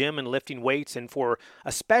going to the gym and lifting weights, and for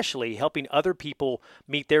especially helping other people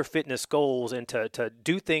meet their fitness goals and to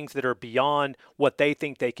do things that are beyond what they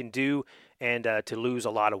think they can do, and to lose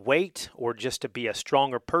a lot of weight or just to be a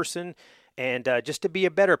stronger person and just to be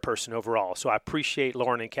a better person overall. So I appreciate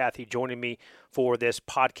Lauren and Kathy joining me for this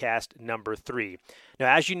podcast number 3.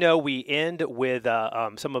 Now, as you know, we end with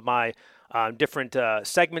some of my different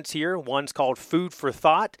segments here. One's called Food for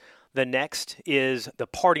Thought. The next is the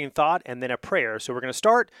parting thought, and then a prayer. So we're going to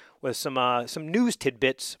start with some news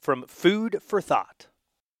tidbits from Food for Thought.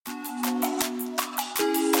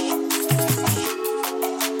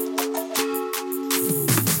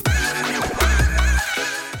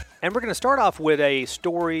 And we're going to start off with a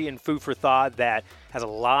story in Food for Thought that has a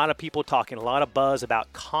lot of people talking, a lot of buzz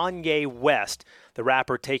about Kanye West, the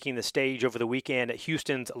rapper taking the stage over the weekend at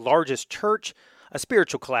Houston's largest church, a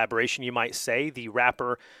spiritual collaboration, you might say. The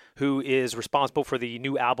rapper who is responsible for the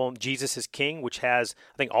new album Jesus is King, which has,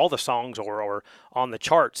 I think, all the songs are on the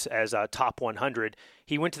charts as top 100.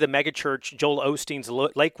 He went to the megachurch Joel Osteen's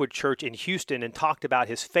Lakewood Church in Houston and talked about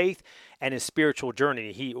his faith and his spiritual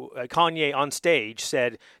journey. Kanye on stage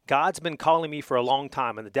said, "God's been calling me for a long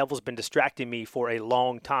time, and the devil's been distracting me for a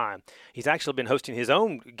long time." He's actually been hosting his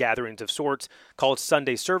own gatherings of sorts called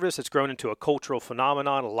Sunday Service. It's grown into a cultural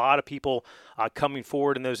phenomenon. A lot of people coming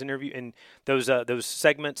forward in those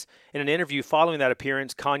segments. In an interview following that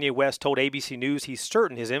appearance, Kanye West told ABC News he's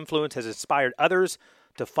certain his influence has inspired others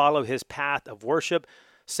to follow his path of worship,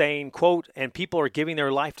 saying, quote, "And people are giving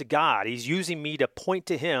their life to God. He's using me to point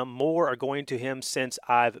to him. More are going to him since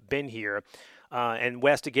I've been here." And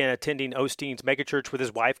West, again, attending Osteen's megachurch with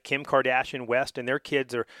his wife, Kim Kardashian West, and their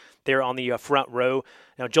kids are there on the front row.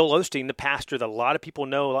 Now, Joel Osteen, the pastor that a lot of people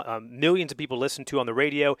know, millions of people listen to on the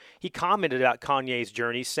radio, he commented about Kanye's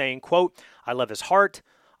journey, saying, quote, "I love his heart.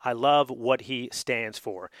 I love what he stands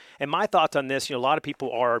for." And my thoughts on this, a lot of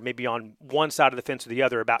people are maybe on one side of the fence or the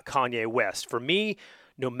other about Kanye West. For me,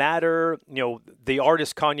 no matter, the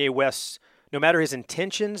artist Kanye West, no matter his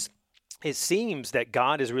intentions, it seems that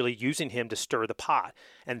God is really using him to stir the pot.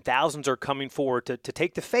 And thousands are coming forward to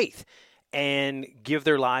take the faith and give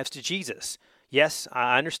their lives to Jesus. Yes,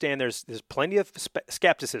 I understand there's plenty of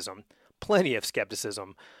skepticism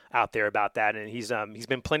out there about that, and he's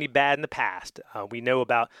been plenty bad in the past. We know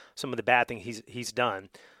about some of the bad things he's done.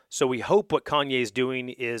 So we hope what Kanye is doing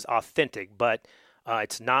is authentic, but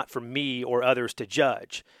it's not for me or others to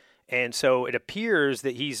judge. And so it appears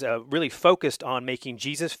that he's really focused on making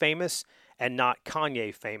Jesus famous and not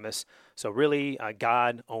Kanye famous. So really,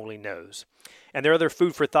 God only knows. And their other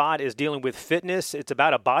food for thought is dealing with fitness. It's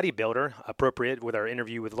about a bodybuilder, appropriate with our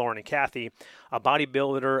interview with Lauren and Kathy, a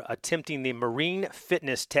bodybuilder attempting the Marine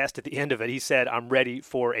fitness test. At the end of it, he said, "I'm ready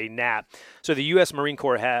for a nap." So the U.S. Marine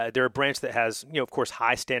Corps, they're a branch that has, of course,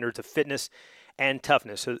 high standards of fitness and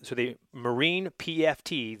toughness. So the Marine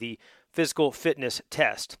PFT, the physical fitness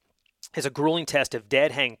test, is a grueling test of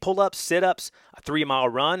dead hang pull-ups, sit-ups, a 3-mile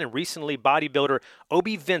run, and recently bodybuilder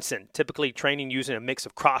Obi Vincent, typically training using a mix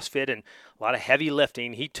of CrossFit and a lot of heavy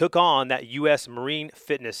lifting, he took on that U.S. Marine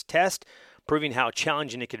fitness test, proving how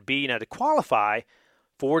challenging it could be. Now, to qualify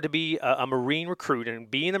to be a Marine recruit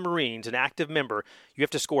and be in the Marines, an active member, you have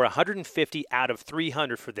to score 150 out of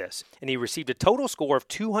 300 for this. And he received a total score of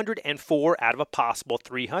 204 out of a possible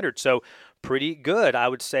 300. So pretty good, I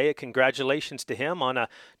would say. Congratulations to him on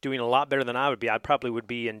doing a lot better than I would be. I probably would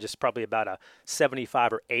be in just probably about a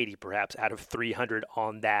 75 or 80 perhaps out of 300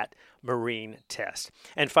 on that Marine test.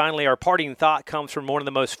 And finally, our parting thought comes from one of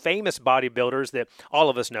the most famous bodybuilders that all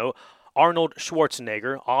of us know, Arnold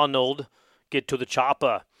Schwarzenegger. Arnold, get to the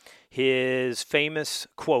chopper. His famous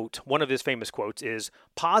quote, one of his famous quotes is,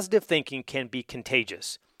 "Positive thinking can be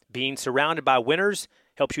contagious. Being surrounded by winners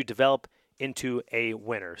helps you develop into a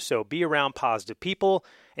winner." So be around positive people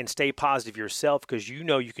and stay positive yourself, because you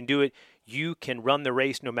know you can do it. You can run the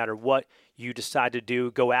race no matter what you decide to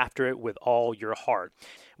do. Go after it with all your heart.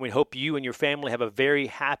 We hope you and your family have a very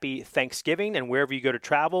happy Thanksgiving, and wherever you go to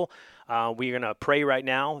travel, we're going to pray right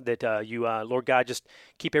now that you, Lord God, just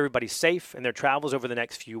keep everybody safe in their travels over the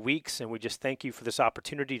next few weeks. And we just thank you for this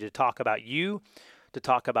opportunity to talk about you, to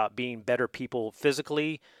talk about being better people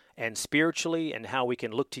physically and spiritually, and how we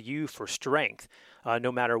can look to you for strength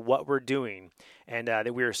no matter what we're doing. And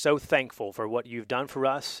that we are so thankful for what you've done for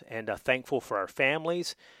us, and thankful for our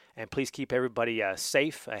families. And please keep everybody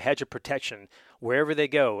safe, a hedge of protection wherever they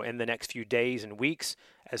go in the next few days and weeks,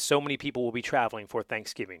 as so many people will be traveling for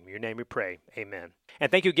Thanksgiving. In your name we pray. Amen.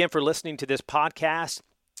 And thank you again for listening to this podcast.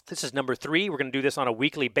 This is number 3. We're going to do this on a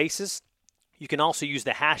weekly basis. You can also use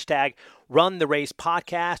the hashtag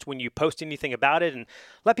 #RunTheRacePodcast when you post anything about it, and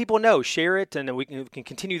let people know. Share it, and we can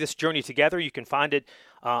continue this journey together. You can find it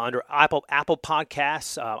under Apple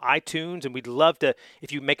Podcasts, iTunes, and we'd love to,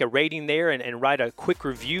 if you make a rating there and write a quick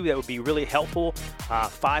review, that would be really helpful.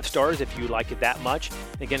 5 stars if you like it that much.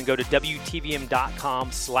 And again, go to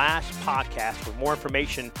WTVM.com/podcast for more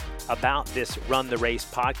information about this Run the Race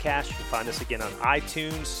podcast. You can find us again on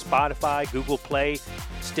iTunes, Spotify, Google Play,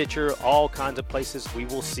 Stitcher, all kinds of places. We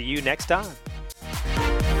will see you next time.